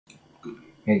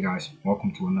Hey guys,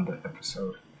 welcome to another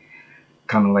episode.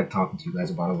 Kind of like talking to you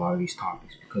guys about a lot of these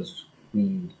topics because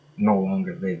we no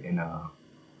longer live in a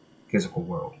physical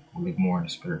world. We live more in a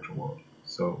spiritual world.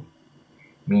 So,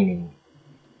 meaning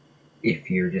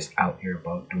if you're just out here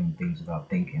about doing things without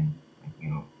thinking, you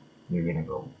know, you're gonna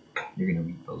go, you're gonna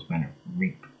reap those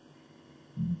reap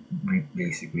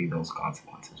basically those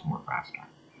consequences more faster.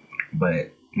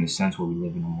 But in the sense where we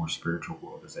live in a more spiritual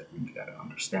world, is that you gotta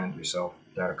understand yourself.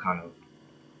 You gotta kind of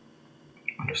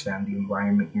understand the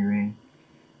environment you're in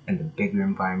and the bigger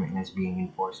environment that's being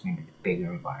enforced, maybe the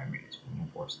bigger environment that's being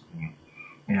enforced on you,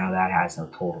 and how that has a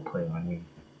total play on you,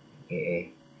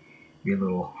 aka your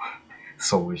little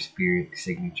solar spirit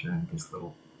signature in this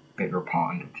little bigger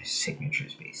pond of just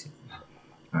signatures, basically.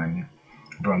 Alright,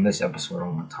 but on this episode, I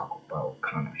want to talk about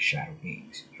kind of shadow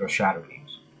games. Or shadow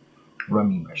games. What I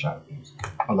mean by shadow games?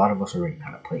 A lot of us already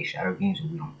kind of play shadow games,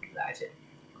 and we don't realize it,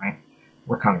 right?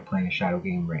 We're kind of playing a shadow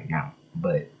game right now,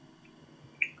 but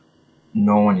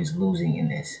no one is losing in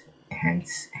this.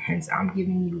 Hence, I'm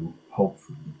giving you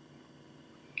hopefully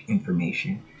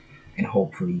information, and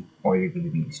hopefully all you're going to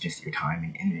be is just your time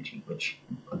and energy, which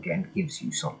again gives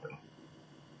you something.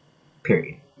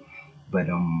 Period. But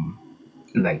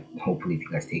like hopefully if you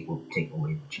guys take away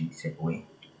what you take away,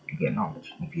 you get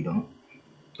knowledge. If you don't,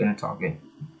 then it's all good.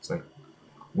 It's like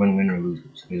win-win or lose.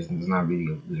 There's not really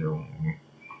a loser or winner here.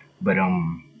 But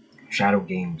shadow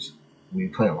games. We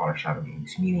play a lot of shadow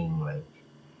games, meaning like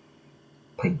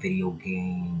play video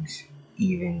games,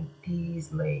 even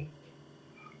these like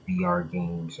VR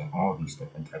games and all these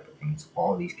different type of things.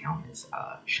 All these count as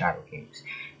shadow games.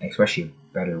 And especially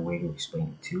a better way to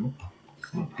explain it too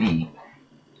would be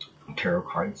tarot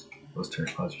cards.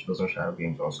 Tarot cards, those are shadow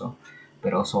games also.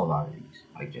 But also a lot of these,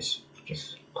 like just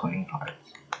playing cards,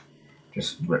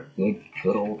 just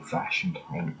good old fashioned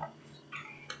playing cards.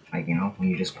 Like, when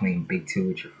you're just playing Big Two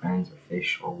with your friends or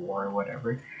Fish or War or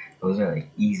whatever, those are like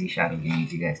easy shadow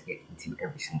games you guys get into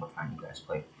every single time you guys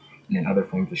play. And then other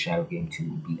forms of shadow game too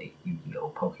would be like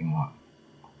Yu-Gi-Oh, Pokemon,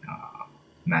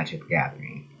 Magic the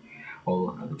Gathering, all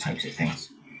of other types of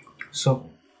things. So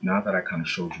now that I kind of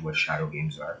showed you what shadow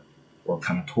games are, or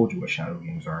kind of told you what shadow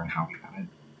games are and how we kind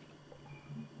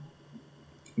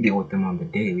of deal with them on the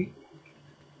daily,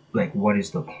 like what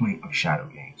is the point of shadow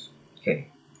games? Okay,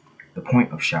 the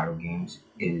point of shadow games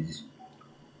is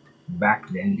back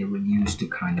then they were used to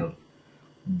kind of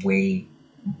weigh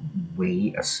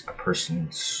a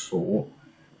person's soul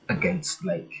against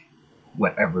like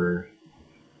whatever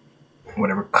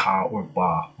ka or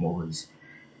ba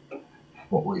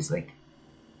what was like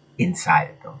inside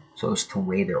of them. So it's to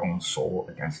weigh their own soul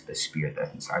against the spirit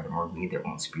that's inside them, or weigh their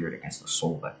own spirit against the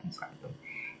soul that's inside them,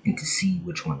 and to see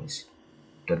which one is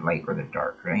the light or the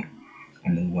dark, right?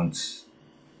 And then once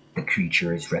the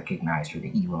creature is recognized or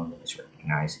the evil in them is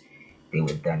recognized, they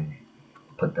would then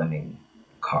put them in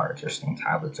cards or stone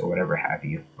tablets or whatever have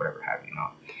you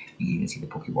not. You even see the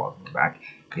Pokeballs in the back.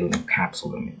 They would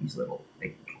encapsulate them in these little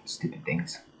like stupid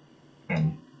things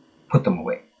and put them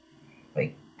away.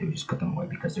 Like they would just put them away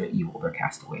because they're evil, they're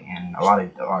cast away. And a lot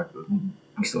of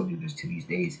we still do this to these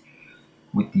days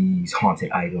with these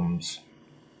haunted items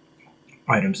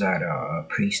that a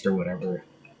priest or whatever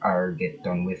are get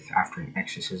done with after an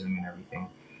exorcism and everything.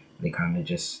 They kind of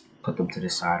just put them to the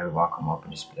side or lock them up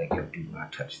and just be like, yo, do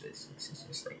not touch this. This is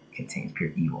just like contains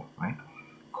pure evil, right?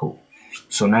 Cool.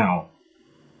 So now,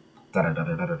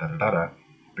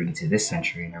 bring it to this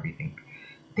century and everything.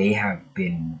 They have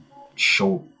been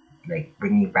show like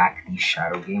bringing back these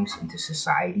shadow games into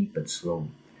society, but slowly,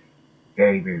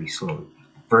 very very slowly.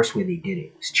 The first way they did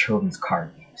it was children's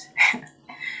card games.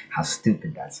 How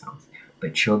stupid that sounds.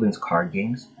 But children's card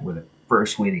games were the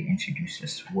first way they introduced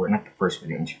this. Were not the first way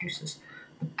they introduced this.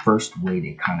 The first way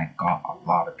they kind of got a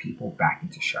lot of people back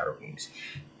into shadow games,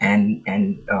 and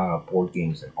board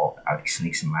games and all that, like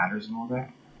Snakes and Ladders and all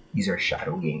that. These are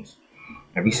shadow games.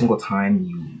 Every single time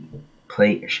you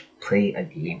play a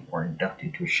game or induct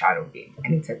into a shadow game,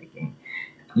 any type of game,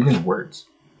 even words,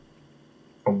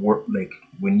 a word like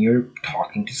when you're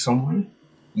talking to someone,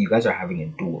 you guys are having a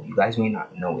duel. You guys may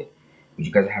not know it, but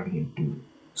you guys are having a duel.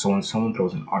 So when someone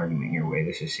throws an argument your way,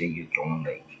 let's just say you're throwing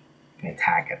like an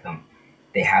attack at them,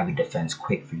 they have a defense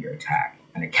quick for your attack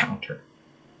and a counter.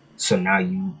 So now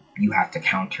you have to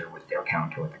counter with their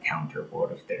counter with a counter.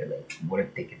 What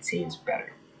if they can say is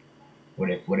better? What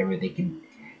if whatever they can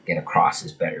get across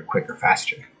is better, quicker,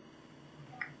 faster?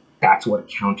 That's what a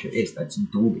counter is. That's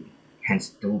dueling. Hence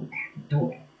dueling.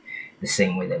 The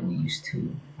same way that we used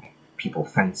to people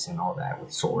fence and all that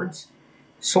with swords.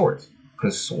 Swords.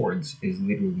 Because swords is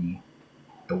literally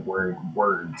the word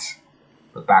words,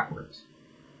 but backwards.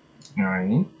 You know what I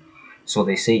mean? So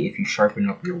they say if you sharpen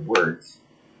up your words,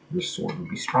 your sword will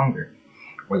be stronger.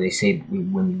 Or they say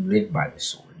when you live by the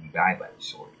sword, you die by the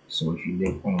sword. So if you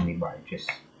live only by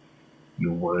just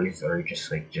your words, or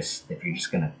just if you're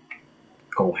just gonna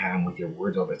go ham with your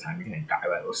words all the time, you're gonna die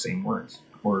by those same words.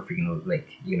 Or if you're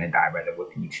gonna die by the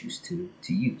weapon you choose to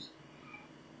use.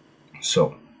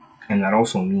 So, and that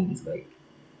also means like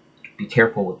be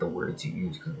careful with the words you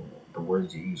use, because the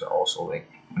words you use are also like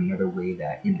another way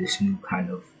that in this new kind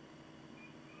of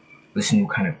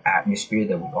atmosphere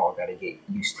that we all got to get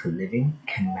used to living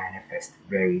can manifest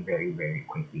very, very, very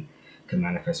quickly. Can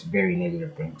manifest very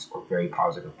negative things or very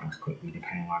positive things quickly,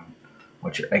 depending on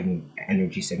what your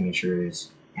energy signature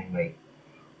is and like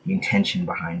the intention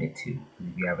behind it too.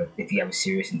 If you have a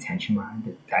serious intention behind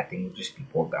it, that thing will just be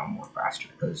pulled down more faster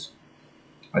because,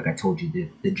 like I told you,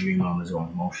 the dream on its own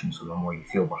emotion. So the more you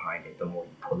feel behind it, the more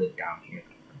you pull it down here,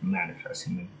 manifest,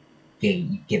 and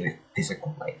then you give it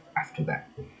physical life after that.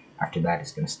 After that,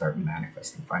 it's going to start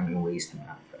manifesting, finding ways to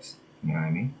manifest. You know what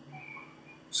I mean?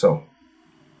 So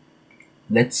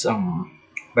let's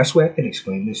best way I can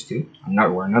explain this to,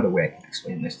 or another way I can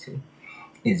explain this to,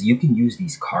 is you can use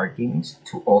these card games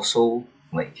to also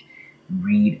like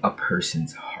read a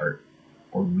person's heart,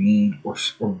 or read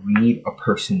a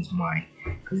person's mind,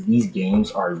 because these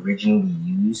games are originally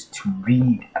used to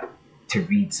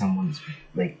read someone's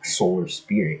like soul or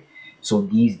spirit. So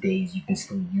these days you can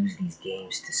still use these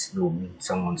games to still read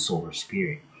someone's soul or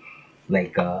spirit.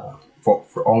 Like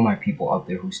for all my people out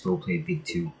there who still play Big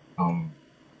Two,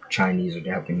 Chinese or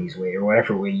Japanese way or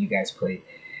whatever way you guys play,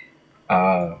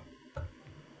 uh,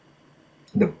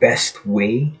 the best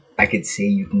way I could say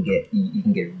you can get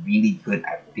really good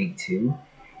at Big Two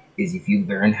is if you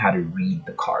learn how to read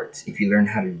the cards. If you learn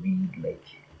how to read like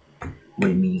what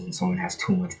it means when someone has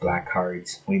too much black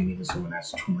cards, what it means when someone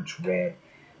has too much red.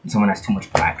 When someone has too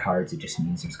much black cards, it just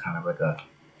means there's kind of like a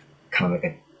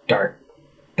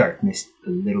darkness, a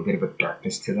little bit of a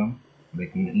darkness to them.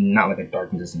 Like not like a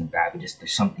darkness isn't bad, but just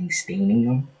there's something staining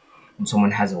them. When someone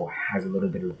has a little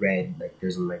bit of red, like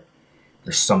there's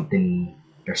something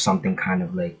kind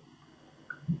of like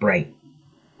bright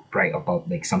bright about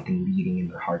like something leading in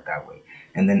their heart that way.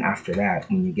 And then after that,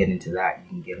 when you get into that, you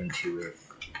can get into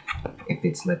if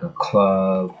it's like a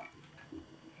club,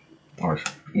 or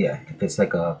yeah, if it's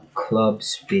like a club,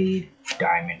 spade,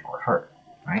 diamond, or heart,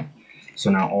 right? So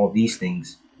now all these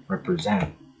things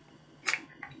represent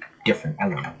different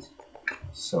elements.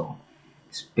 So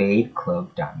spade,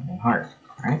 club, diamond, and heart,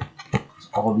 right? So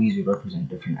all these would represent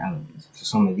different elements. So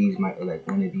some of these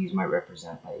one of these might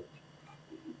represent like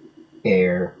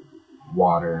air,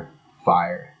 water,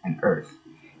 fire, and earth.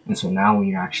 And so now when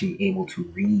you're actually able to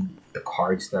read the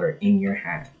cards that are in your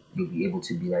hand, you'll be able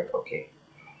to be like, okay,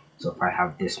 so if I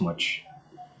have this much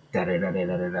da da da da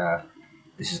da da da,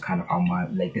 this is kind of how my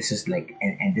like this is like,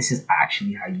 and this is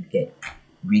actually how you get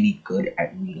really good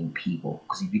at reading people.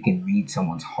 Because if you can read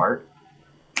someone's heart,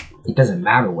 it doesn't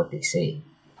matter what they say.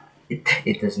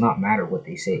 It does not matter what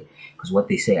they say, because what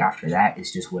they say after that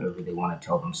is just whatever they want to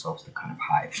tell themselves to kind of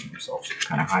hide from themselves, to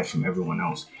kind of hide from everyone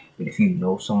else. But if you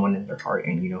know someone in their heart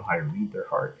and you know how to read their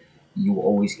heart, you will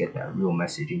always get that real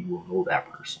message, and you will know that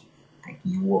person. Like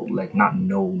you will like not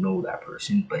know that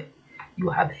person, but you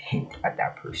will have a hint at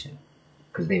that person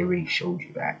because they already showed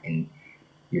you that, and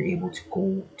you're able to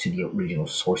go to the original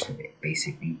source of it,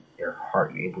 basically their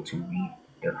heart. You're able to read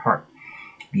their heart.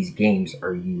 These games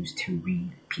are used to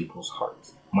read people's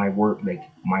hearts. My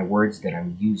words that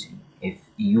I'm using, if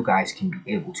you guys can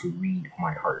be able to read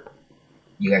my heart,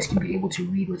 you guys can be able to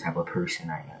read what type of person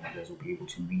I am. You guys will be able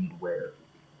to read where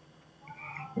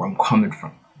I'm coming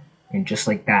from. And just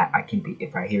like that, I can be,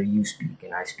 if I hear you speak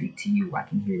and I speak to you, I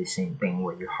can hear the same thing,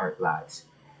 where your heart lies,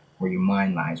 where your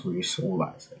mind lies, where your soul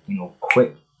lies. Like,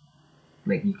 quick.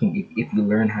 Like you can, if you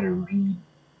learn how to read,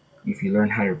 if you learn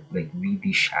how to like read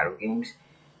these shadow games,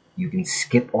 you can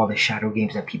skip all the shadow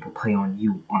games that people play on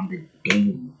you on the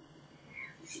daily.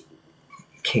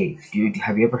 Okay, dude,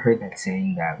 have you ever heard that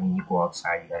saying that when you go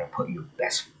outside, you gotta put your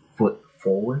best foot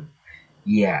forward?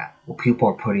 Yeah, well, people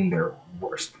are putting their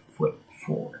worst foot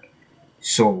forward.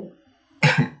 So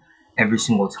every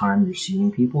single time you're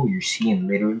seeing people, you're seeing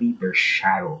literally their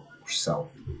shadow self,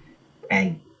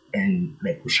 and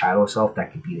like the shadow self,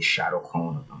 that could be the shadow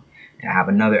clone of them. And I have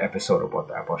another episode about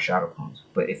that, about shadow clones.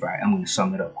 But I'm going to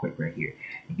sum it up quick right here.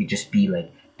 It could just be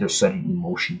like their sudden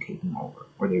emotion taking over,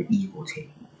 or their ego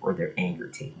taking over, or their anger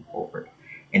taking over,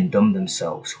 and them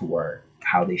themselves, who are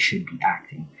how they should be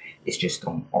acting, is just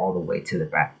thrown all the way to the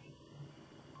back.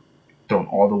 Thrown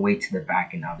all the way to the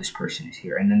back, and now this person is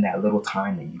here. And then that little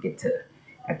time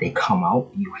that they come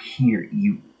out, you hear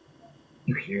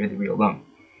the real them.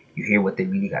 You hear what they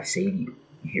really gotta say to you.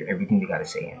 You hear everything they gotta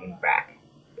say, and then back,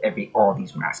 all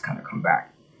these masks kind of come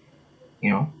back. You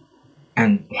know,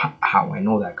 and how I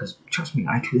know that? Because trust me,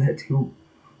 I do that too.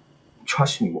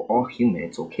 Trust me, we're all human.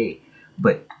 It's okay.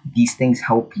 But these things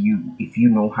help you if you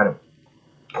know how to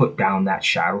put down that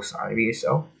shadow side of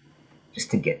yourself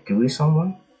just to get through to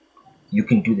someone. You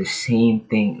can do the same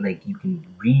thing. Like, you can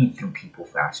read through people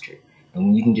faster. And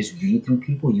when you can just read through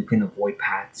people, you can avoid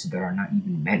paths that are not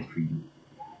even meant for you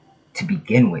to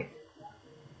begin with.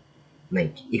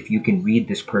 Like, if you can read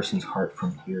this person's heart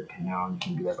from here to now, you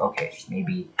can be like, okay,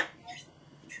 maybe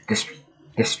this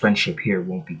this friendship here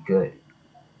won't be good.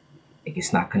 Like,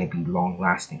 it's not gonna be long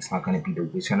lasting. It's not gonna go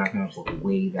the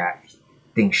way that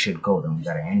things should go. Then we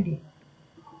gotta end it.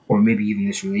 Or maybe even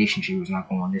this relationship is not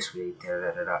going this way. I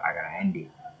gotta end it.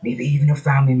 Maybe even a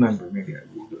family member. Maybe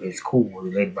it's cool. We're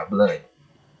related by blood,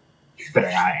 but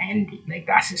I gotta end it. Like,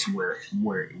 that's just where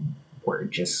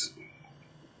just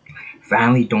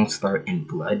family don't start in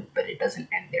blood, but it doesn't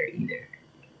end there either.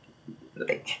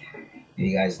 Like,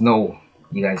 you guys know.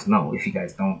 You guys know. If you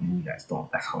guys don't, then you guys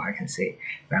don't. That's all I can say.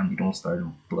 Family don't start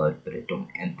in blood, but it don't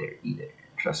end there either.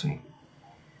 Trust me.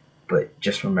 But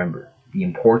just remember the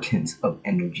importance of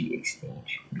energy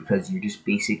exchange, because you're just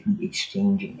basically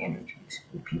exchanging energies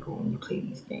with people when you play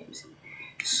these games.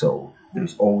 So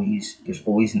there's always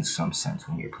in some sense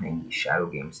when you're playing these shadow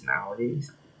games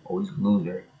nowadays, always a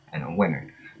loser and a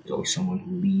winner. There's always someone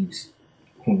who needs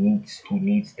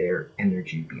their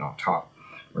energy to be on top,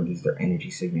 or needs their energy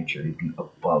signature to be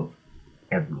above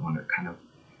everyone, or kind of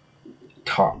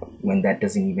top, when that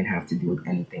doesn't even have to do with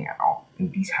anything at all.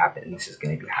 And these happen, and this is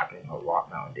going to be happening a lot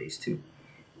nowadays too.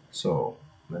 So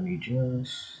let me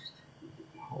just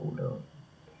hold up.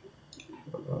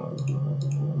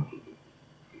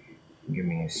 Give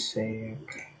me a sec.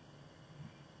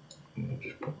 Let me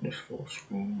just put this full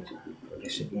screen for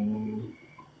this again.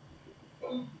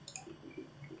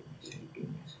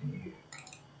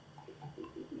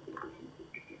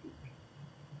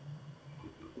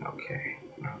 Okay.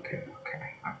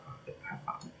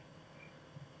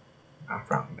 I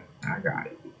found it. I got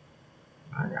it.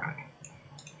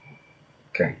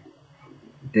 Okay.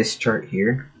 This chart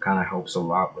here kind of helps a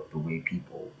lot with the way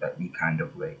people that we kind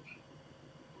of like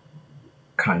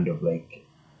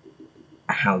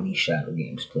how these shadow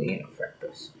games play and affect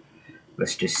us.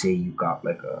 Let's just say you got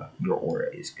like your aura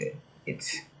is good.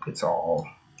 It's all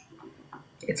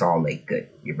like good.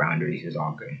 Your boundaries is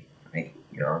all good, right?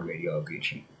 You're all good. You're all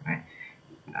Gucci, right?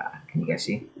 Can you guys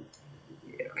see?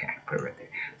 Yeah, okay, put it right there.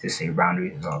 Just say your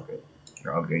boundaries is all good.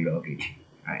 You're all good. You're all Gucci,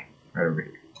 right? Right over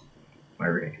here,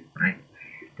 right?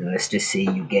 Then let's just say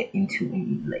you get into,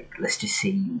 like, let's just say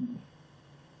you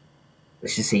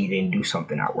didn't do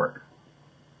something at work.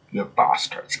 Your boss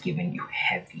starts giving you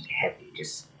heavy,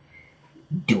 just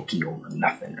dookie over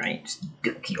nothing, right? Just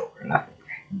dookie over nothing.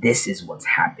 This is what's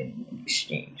happening in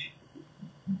exchange.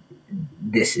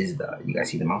 This is you guys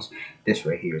see the mouse? This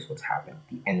right here is what's happening.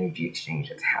 The energy exchange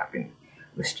that's happening.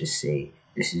 Let's just say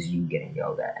this is you getting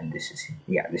yelled at, and this is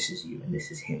you, and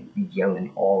this is him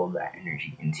yelling all of that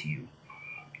energy into you.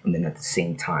 And then at the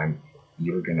same time,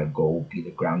 you're gonna go be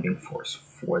the grounding force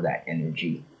for that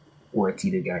energy, or it's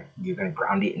either you're gonna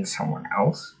ground it in someone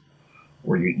else,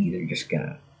 or you're either just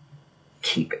gonna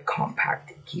keep it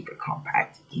compacted, right?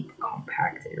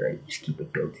 Just keep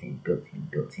it built in,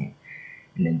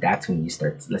 and then that's when you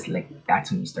start.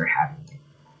 That's when you start having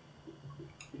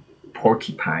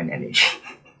porcupine energy.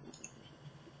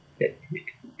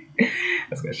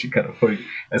 That's actually kind of funny.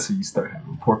 That's when you start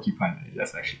having porcupine energy.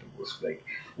 That's actually the most, like,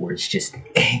 where it's just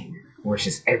anger, where it's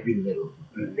just every little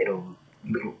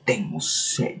thing will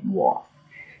set you off.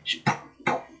 Just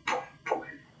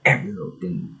every little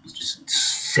thing will just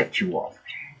set you off.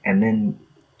 And then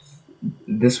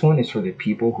this one is for the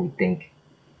people who think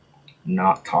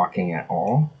not talking at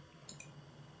all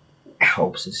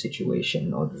helps the situation.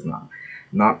 No, it does not.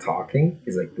 Not talking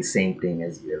is like the same thing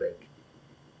as you're like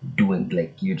doing,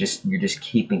 like you're just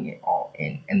keeping it all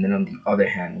in. And then on the other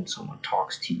hand, when someone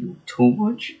talks to you too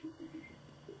much,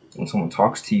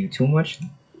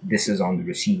 this is on the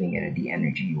receiving end of the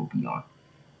energy you'll be on.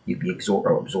 You'll be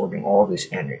absorbing all this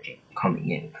energy coming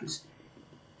in because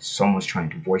someone's trying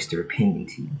to voice their opinion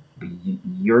to you, but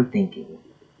you're thinking,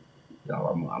 yo,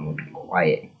 I'm gonna be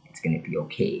quiet, it's gonna be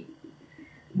okay.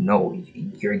 No,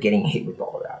 you're getting hit with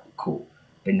all that, cool,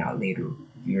 but now later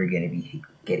you're gonna be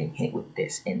getting hit with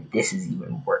this, and this is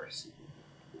even worse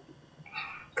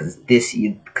because this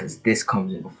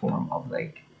comes in the form of,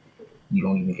 like, you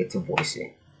don't even get to voice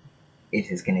it. It's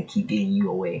just gonna keep getting you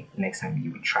away. Next time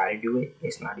you try to do it,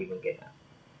 it's not even gonna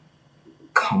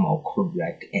come out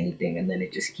correct anything, and then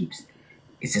it just keeps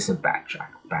It's just a backtrack.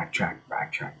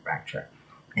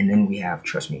 And then we have,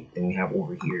 trust me, then we have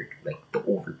over here, like the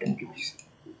overthinkers.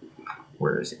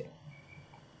 Where is it?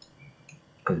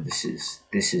 Because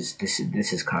this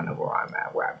is kind of where I'm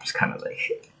at, where I'm just kind of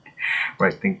like, where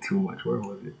I think too much. Where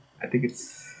was it? I think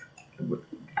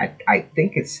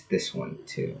it's this one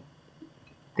too.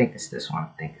 I think it's this one.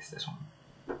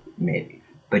 Maybe.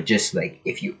 But just like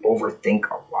if you overthink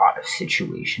a lot of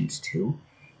situations too,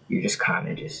 you're just kind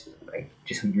of just like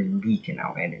you're leaking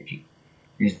out energy.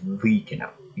 You're just leaking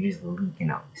out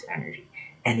this energy,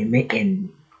 and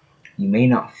you may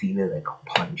not feel it like a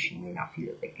punch. You may not feel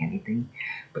it like anything,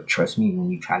 but trust me, when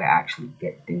you try to actually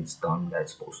get things done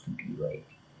that's supposed to be like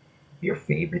your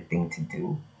favorite thing to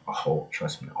do, oh,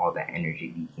 trust me, all that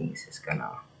energy leaking is it's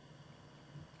gonna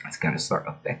start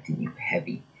affecting you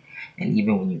heavy. And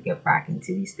even when you get back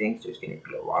into these things, there's gonna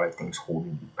be a lot of things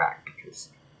holding you back because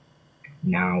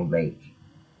now, like,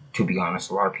 to be honest,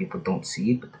 a lot of people don't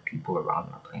see it, but the people around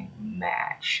them are playing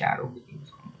mad shadow games.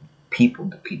 People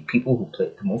who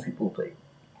play the most people who play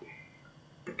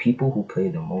the people who play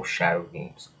the most shadow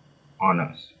games on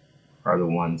us are the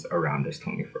ones around us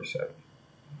 24/7.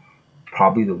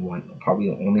 Probably the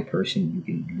only person you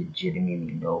can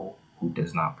legitimately know who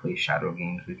does not play shadow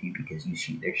games with you because you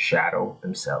see their shadow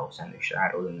themselves and their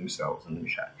shadow and themselves and their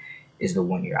shadow is the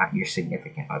one your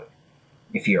significant other.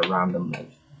 If you're around them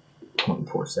like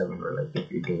 24/7, or like if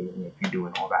you're dating, if you're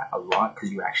doing all that a lot,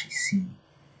 because you actually see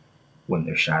when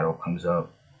their shadow comes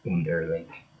up, when they're like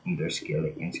when their skill,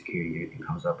 like insecurity, everything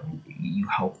comes up, and you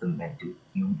help them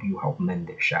you help mend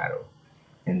their shadow,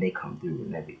 and they come through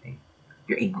and everything.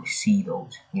 You're able to see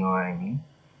those. You know what I mean?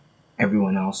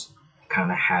 Everyone else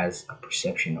kind of has a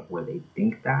perception of where they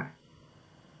think that,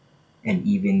 and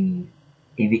even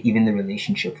the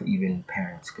relationship for even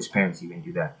parents, because parents even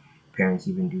do that. Parents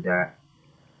even do that,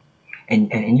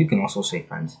 and you can also say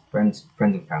friends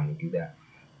and family do that,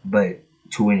 but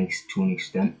to an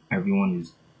extent, everyone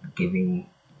is giving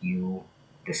you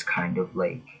this kind of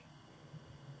like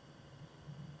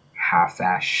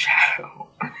half-ass shadow,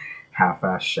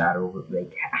 half-ass shadow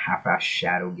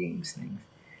games things.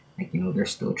 Like, they're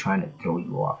still trying to throw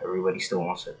you off. Everybody still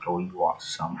wants to throw you off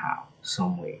somehow,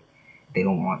 some way. They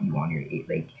don't want you on your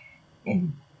like,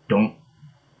 and don't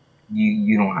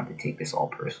you don't have to take this all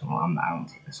personal. I don't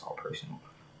take this all personal,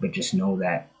 but just know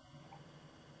that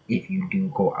if you do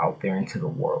go out there into the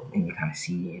world and you kind of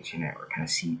see the internet or kind of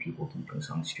see people do things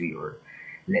on the street or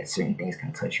let certain things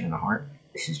kind of touch you in the heart,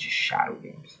 this is just shadow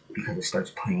games because it starts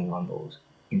playing on those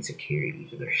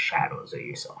insecurities or the shadows of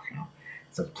yourself.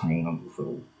 It starts playing on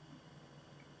those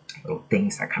little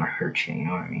things that kind of hurt you. You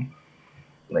know what I mean?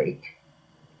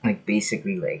 Like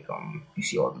basically, like you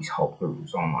see all these help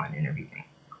gurus online and everything.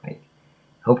 Like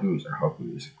help gurus are help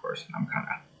gurus, of course. And I'm kind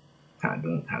of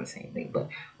doing kind of the same thing, but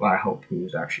a lot of help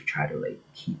gurus actually try to like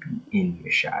keep you in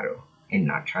your shadow and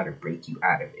not try to break you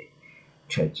out of it.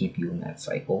 Try to keep you in that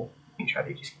cycle and try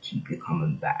to just keep you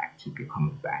coming back,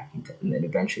 and then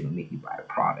eventually they'll make you buy a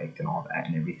product and all that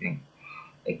and everything.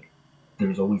 Like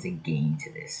there's always a game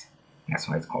to this. That's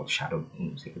why it's called shadow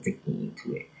games. Like it's a game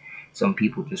to it. Some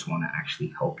people just want to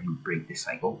actually help you break the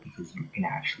cycle because you can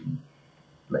actually,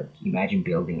 like, imagine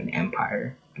building an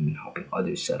empire and then helping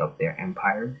others set up their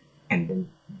empire, and then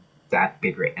that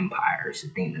bigger empire is the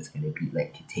thing that's going to be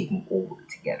like taking over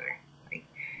together, like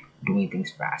doing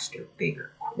things faster,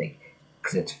 bigger, like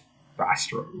because it's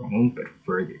faster alone but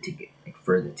further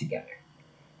together.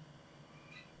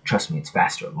 Trust me, it's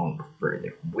faster alone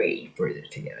but way further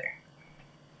together.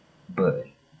 But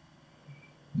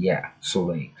yeah, so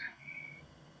like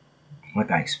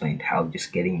I explained, how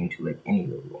just getting into like any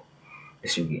little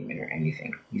disagreement or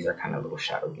anything, these are kind of little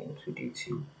shadow games we do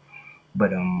too.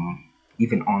 But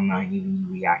even online, even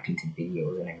you reacting to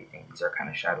videos and everything, these are kind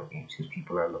of shadow games because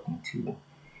people are looking to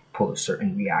pull a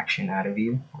certain reaction out of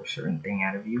you or a certain thing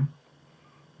out of you.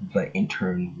 But in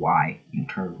turn, why? In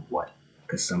turn, what?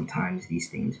 Because sometimes these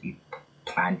things be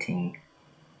planting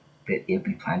it'll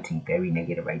be planting very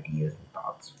negative ideas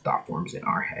and thought forms in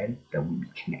our head that we'll be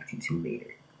connecting to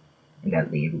later, and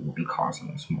that later will be causing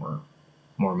us more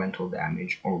mental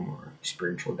damage or more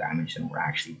spiritual damage than we're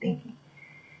actually thinking.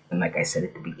 And like I said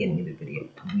at the beginning of the video,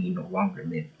 we no longer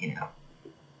live in a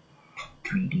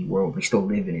 3D world. We still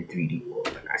live in a 3D world.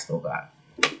 Like I still got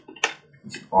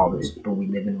all this, but we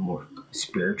live in a more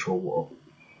spiritual world.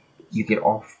 You could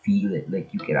all feel it.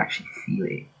 Like you could actually feel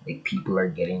it. Like people are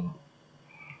getting,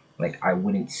 like I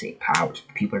wouldn't say powers,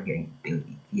 but people are getting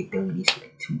the abilities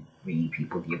like to read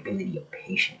people, the ability of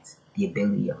patience, the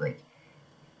ability of like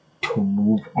to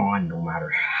move on no matter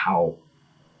how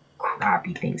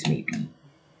crappy things may be,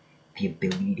 the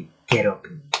ability to get up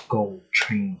and go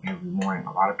train every morning.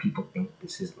 A lot of people think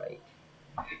this is like,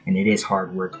 and it is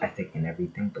hard work ethic and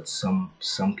everything, but some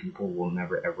people will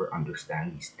never ever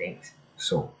understand these things.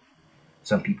 So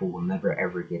some people will never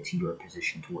ever get to your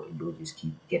position to where you'll just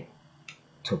keep getting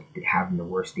to having the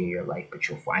worst day of your life, but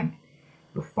you'll find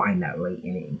that light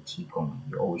in it and keep going.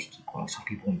 You always keep going. Some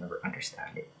people will never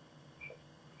understand it.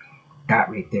 That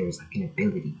right there is like an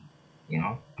ability,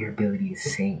 your ability to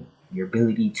sing, your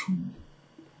ability to.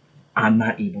 I'm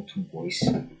not able to voice.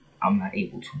 I'm not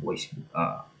able to voice.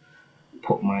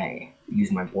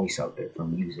 Use my voice out there for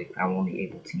music. I'm only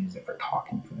able to use it for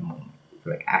talking for the moment,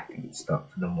 for like acting and stuff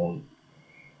for the moment.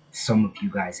 Some of you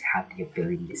guys have the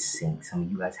ability to sing. Some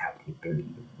of you guys have the ability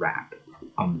to rap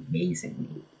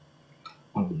amazingly.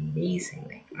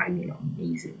 Amazingly. I mean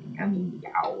amazingly. I mean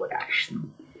y'all would actually,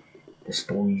 the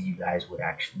stories you guys would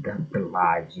actually, the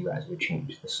lives you guys would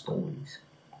change, the stories.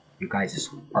 You guys is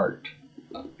art.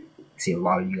 See, a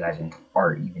lot of you guys are into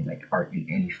art, even like art in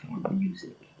any form,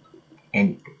 music,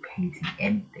 anything, painting,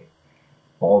 anything.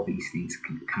 All these things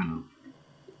can kind of,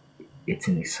 it's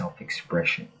in a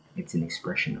self-expression. It's an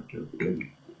expression of your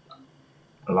ability.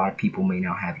 A lot of people may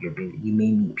not have your ability. You may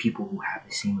meet people who have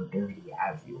the same ability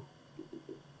as you.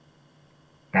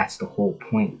 That's the whole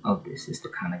point of this, is to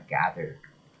kind of gather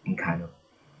and kind of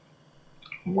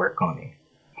work on it,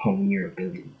 hone your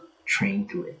ability, train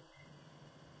through it,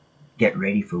 get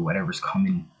ready for whatever's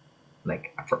coming,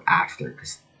 like for after,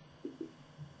 because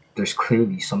there's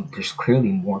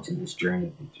clearly more to this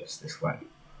journey than just this life.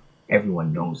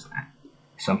 Everyone knows that.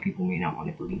 Some people may not want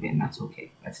to believe it, and that's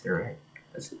okay. That's their right.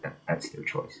 That's their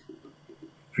choice.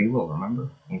 Free will, remember?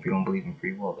 And if you don't believe in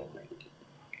free will, then like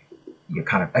you're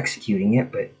kind of executing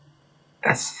it, but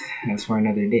that's for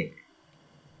another day.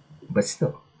 But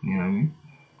still, you know what I mean?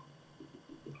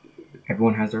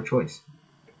 Everyone has their choice.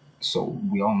 So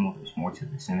we all know there's more to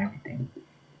this and everything.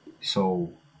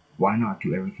 So why not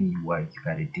do everything you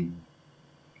gotta do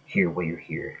here while you're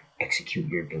here? Execute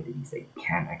your abilities that you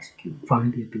can execute.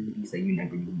 Find the abilities that you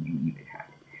never knew you even had.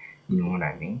 You know what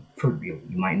I mean? For real.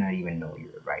 You might not even know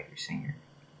you're a writer, singer,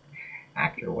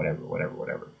 actor,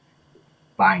 whatever.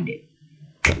 Find it.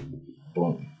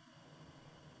 Boom.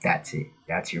 That's it.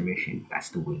 That's your mission. That's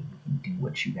the way you can do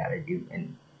what you gotta do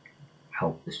and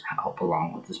help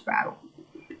along with this battle.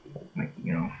 Like,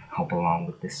 help along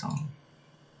with this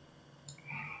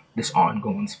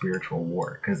ongoing spiritual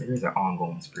war, because there is an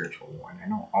ongoing spiritual war, and I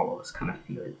know all of us kind of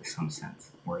feel it in some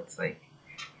sense, where it's like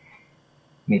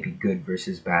maybe good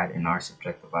versus bad in our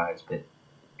subjective eyes, but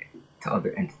to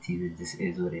other entities this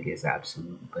is what it is,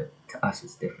 absolutely, but to us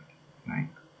it's different, right?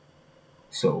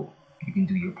 So you can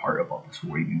do your part about this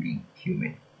war, even being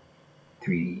human,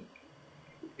 3D,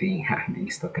 being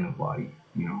stuck in a body,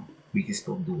 we can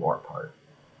still do our part.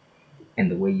 And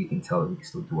the way you can tell that we can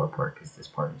still do our part, because this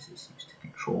part is just used to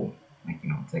control. Like,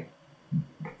 it's like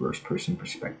the first person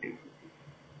perspective.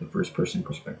 The first person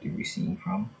perspective you're seeing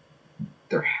from,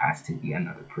 there has to be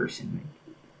another person.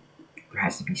 Like, there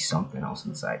has to be something else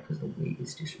inside, because the wave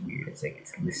is just weird. It's like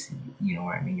it's listening. You know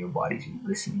what I mean? Your body's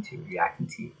listening to you, reacting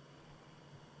to you.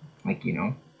 Like,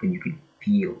 then you can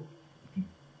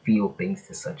feel things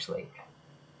to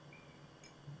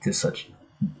such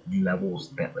levels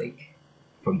that like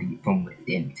from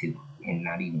within too, and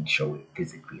not even show it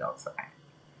physically outside.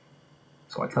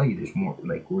 So I tell you, there's more.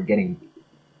 Like,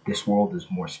 this world is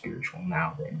more spiritual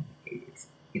now than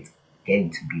it's getting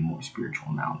to be more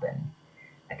spiritual now than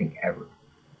I think ever.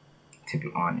 To be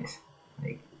honest,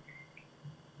 like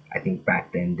I think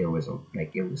back then it was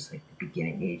like the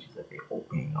beginning ages of it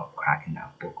opening up, cracking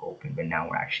that book open. But now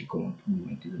we're actually we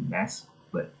went through the mess,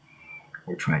 but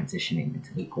we're transitioning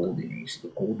into the golden age. So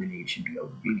the golden age should be a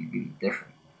really, really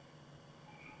different.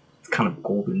 It's kind of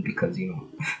golden because your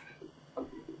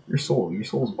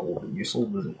soul's golden. Your soul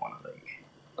doesn't want to like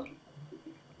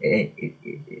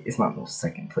it's not no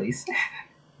second place,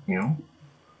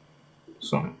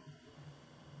 So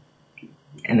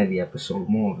end of the episode,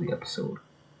 more of the episode.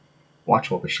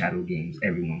 Watch all the shadow games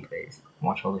everyone plays.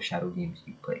 Watch all the shadow games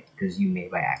you play, because you may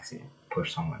by accident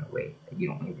push someone away that you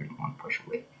don't even want to push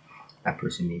away. That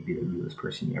person may be the realest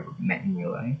person you ever met in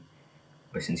your life,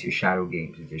 but since your shadow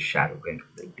games is just shadow games,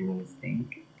 like doing this thing,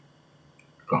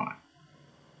 gone.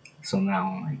 So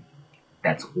now, like,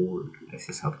 that's old. This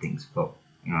is how things go.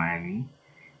 You know what I mean?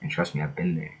 And trust me, I've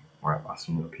been there where I lost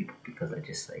some real people because I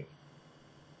just like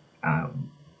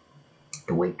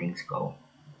the way things go,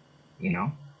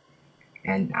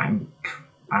 And I'm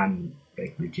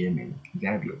like legitimate. You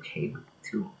gotta be okay with it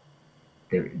too.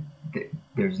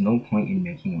 There's no point in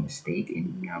making a mistake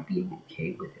and you not being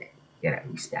okay with it. You gotta at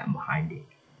least stand behind it.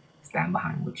 Stand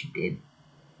behind what you did.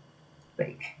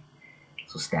 Like,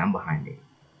 So stand behind it.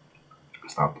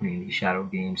 Stop playing these shadow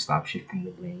games. Stop shifting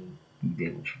the blame. You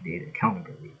did what you did.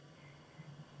 Accountability.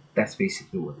 That's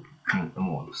basically what kind of the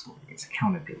moral of the story is.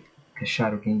 Accountability. Because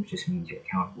shadow games just means you're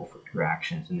accountable for your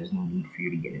actions, and there's no need for you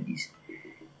to get in these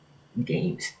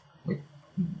games with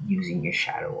using your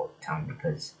shadow all the time,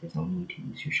 because there's no need to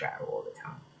use your shadow all the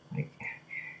time. Like,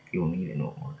 you don't need it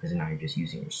no more, because now you're just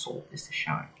using your soul just to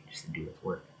shine, just to do its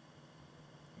work.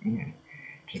 Yeah, it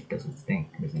just does its thing.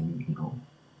 It doesn't need no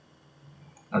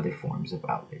other forms of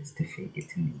outlets to fake it,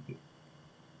 to make it.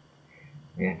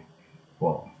 Yeah.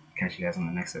 Well, catch you guys on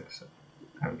the next episode.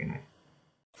 Have a good night.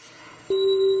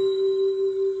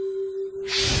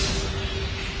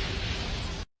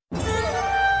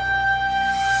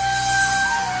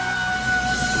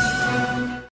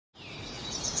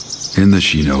 In the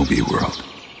shinobi world,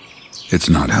 it's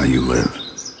not how you live,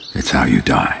 it's how you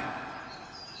die.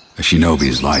 A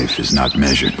shinobi's life is not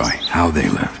measured by how they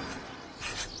live,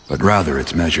 but rather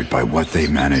it's measured by what they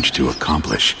managed to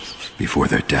accomplish before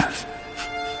their death.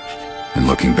 And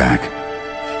looking back,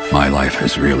 my life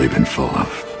has really been full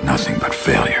of nothing but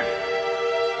failure.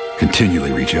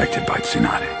 Continually rejected by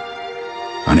Tsunade,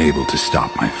 unable to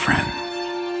stop my friend,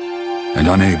 and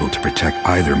unable to protect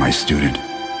either my student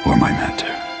or my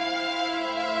mentor.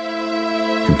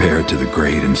 Compared to the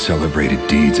great and celebrated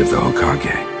deeds of the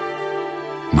Hokage,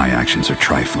 my actions are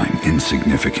trifling,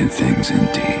 insignificant things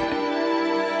indeed.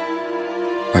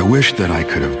 I wish that I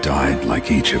could have died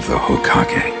like each of the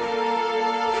Hokage.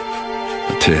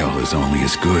 A tale is only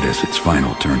as good as its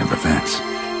final turn of events,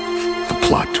 the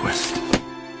plot twist.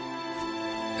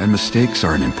 And mistakes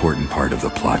are an important part of the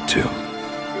plot too.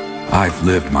 I've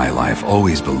lived my life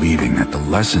always believing that the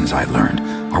lessons I learned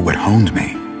are what honed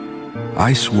me.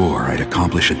 I swore I'd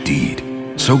accomplish a deed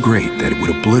so great that it would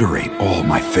obliterate all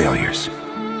my failures.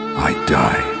 I'd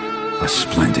die a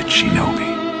splendid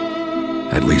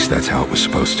shinobi. At least that's how it was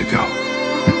supposed to go.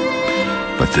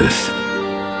 But this,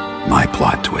 my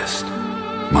plot twist,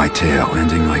 my tale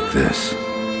ending like this.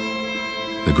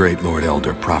 The great Lord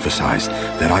Elder prophesied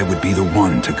that I would be the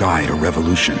one to guide a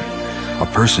revolution, a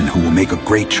person who will make a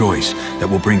great choice that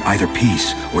will bring either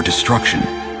peace or destruction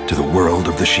to the world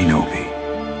of the shinobi.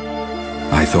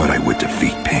 I thought I would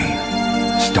defeat pain,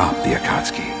 stop the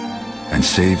Akatsuki, and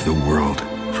save the world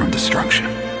from destruction.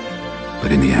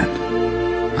 But in the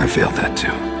end, I failed that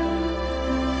too.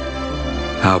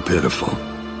 How pitiful.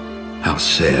 How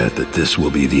sad that this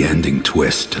will be the ending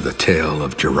twist to the tale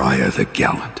of Jiraiya the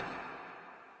Gallant.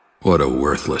 What a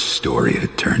worthless story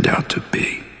it turned out to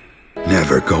be.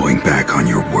 Never going back on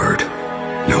your word,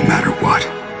 no matter what.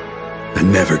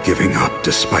 And never giving up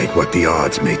despite what the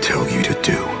odds may tell you to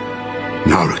do.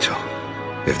 Naruto,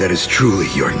 if that is truly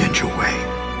your ninja way,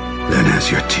 then as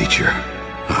your teacher,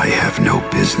 I have no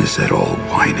business at all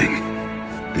whining.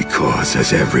 Because,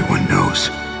 as everyone knows,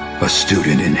 a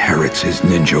student inherits his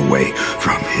ninja way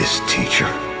from his teacher.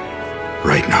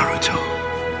 Right, Naruto?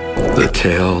 The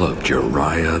tale of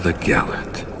Jiraiya the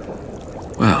Gallant.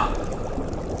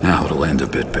 Well, now it'll end a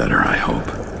bit better, I hope.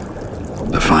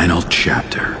 The final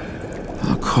chapter.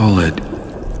 I'll call it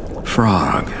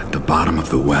Frog at the Bottom of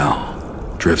the Well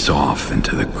drifts off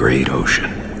into the great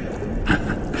ocean.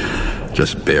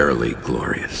 Just barely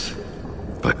glorious,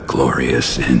 but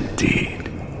glorious indeed.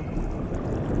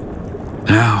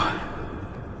 Now,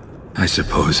 I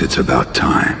suppose it's about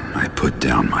time I put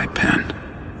down my pen.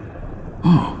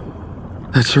 Oh,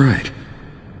 that's right.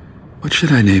 What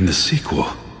should I name the sequel?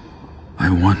 I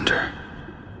wonder.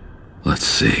 Let's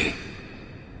see.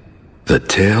 The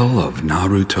Tale of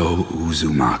Naruto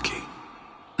Uzumaki.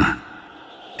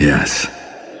 Yes,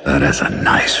 that has a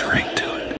nice ring to it.